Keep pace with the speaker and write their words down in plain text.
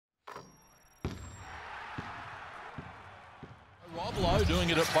Low doing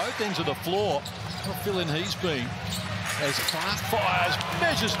it at both ends of the floor. What a fill-in he's been. As Clark fires,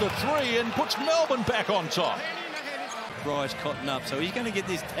 measures the three and puts Melbourne back on top. Bryce Cotton up, so he's going to get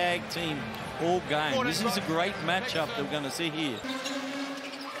this tag team all game. This is a great matchup that we're going to see here.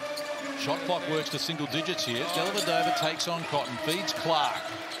 Shot clock works to single digits here. Dellavedova takes on Cotton, feeds Clark.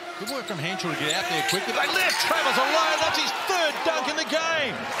 Good work from Henschel to get out there quickly. They left Travers alone. That's his third dunk in the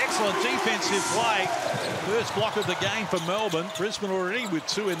game. Excellent defensive play. First block of the game for Melbourne. Brisbane already with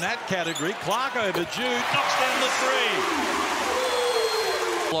two in that category. Clark over Jude, knocks down the three.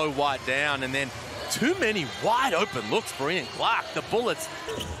 Blow White down, and then too many wide open looks for Ian Clark. The Bullets.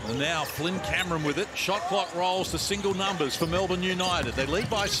 And now Flynn Cameron with it. Shot clock rolls to single numbers for Melbourne United. They lead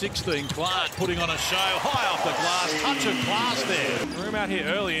by 16. Clark putting on a show. High off the glass. Touch of class there. Threw him out here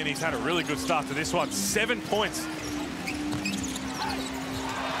early, and he's had a really good start to this one. 7 points.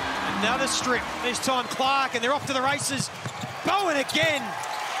 Another strip. This time Clark, and they're off to the races. Bowen again.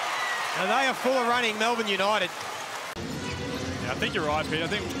 And they are full of running, Melbourne United. Yeah, I think you're right, Pete. I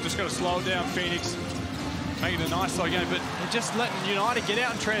think we've just got to slow down Phoenix. Make it a nice slow game, but we're just letting United get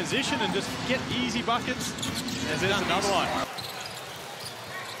out in transition and just get easy buckets. And there's another one.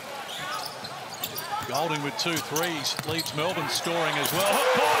 Golding with 2 threes leads Melbourne scoring as well.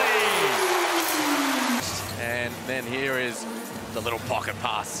 Hook body! And then here is the little pocket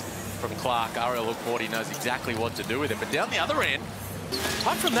pass from Clark. Ariel Hook-Porty knows exactly what to do with it. But down the other end,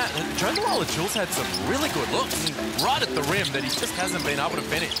 apart from that, Dragalola Jules had some really good looks right at the rim that he just hasn't been able to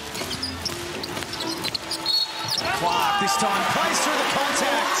finish. Clark this time plays through the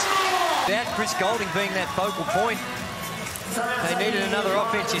contact. Without Chris Golding being that focal point, they needed another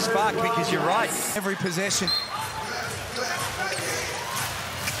offensive spark because you're right. Every possession.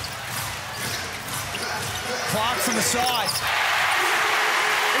 Clark from the side.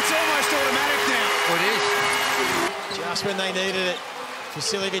 It's almost automatic now. Oh, it is. Just when they needed it,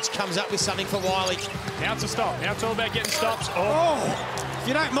 Vasiljevic comes up with something for Wiley. Now it's a stop. Now it's all about getting stops. Oh, if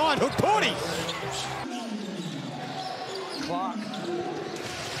you don't mind, Hook-Porty. Clark.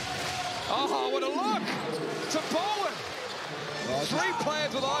 Oh, what a look! To Bowen! 3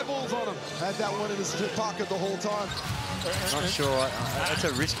 players with eyeballs on him. Had that one in his hip pocket the whole time. Not sure. That's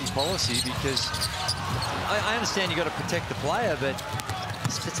a risky policy because I understand you've got to protect the player, but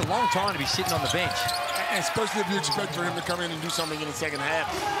it's a long time to be sitting on the bench. Especially if you expect for him to come in and do something in the second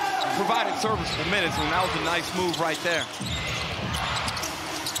half. Provided serviceable minutes, and that was a nice move right there.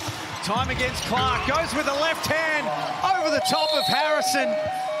 Time against Clark, goes with the left hand over the top of Harrison.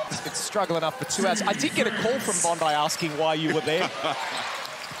 It's struggle enough for 2 hours. I did get a call from Bondi asking why you were there.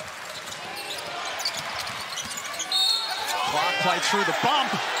 Clark played through the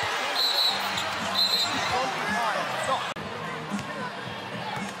bump.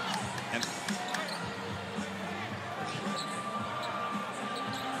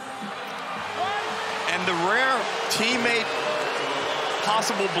 And the rare teammate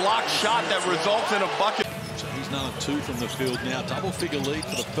possible block shot that results in a bucket. So he's none of 2 from the field now. Double-figure lead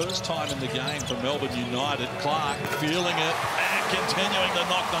for the first time in the game for Melbourne United. Clark feeling it and continuing to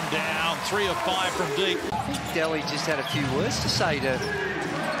knock them down. 3 of 5 from deep. I think Delhi just had a few words to say to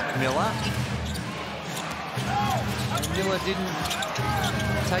Miller. And Miller didn't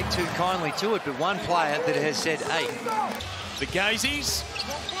take too kindly to it, but one player that has said, hey. The Gazies.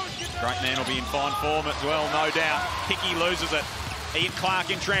 Great man will be in fine form as well, no doubt. Hickey loses it. Ian Clark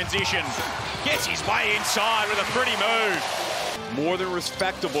in transition. Gets his way inside with a pretty move. More than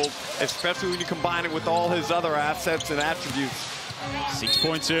respectable, especially when you combine it with all his other assets and attributes. 6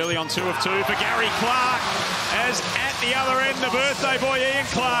 points early on 2 of 2 for Gary Clark. As at the other end, the birthday boy Ian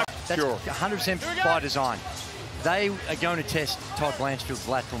Clark. That's 100% by design. They are going to test Todd Blanchfield's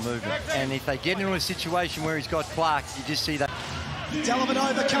lateral movement. And if they get into a situation where he's got Clark, you just see that.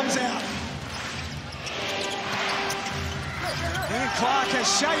 Dellavedova comes out. Ian Clark has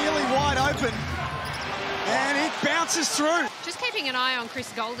Shea Ely wide open. And it bounces through. Just keeping an eye on Chris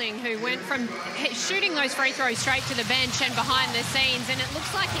Golding, who went from shooting those free throws straight to the bench and behind the scenes. And it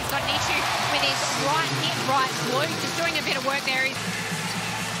looks like he's got an issue with his right hip, right glute. Just doing a bit of work there.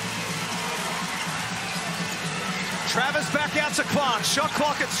 Travers back out to Clark. Shot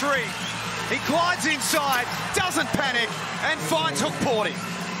clock at 3. He glides inside, doesn't panic, and finds Hook-Porty.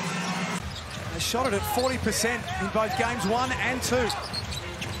 They shot it at 40% in both games 1 and 2.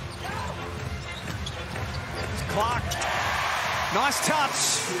 Clark, nice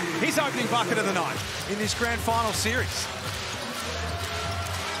touch. His opening bucket of the night in this grand final series.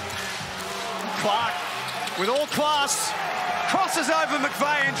 Clark, with all class, crosses over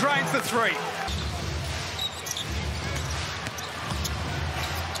McVeigh and drains the 3.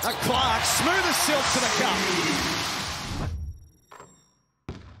 Clark, smooth as silk to the cup.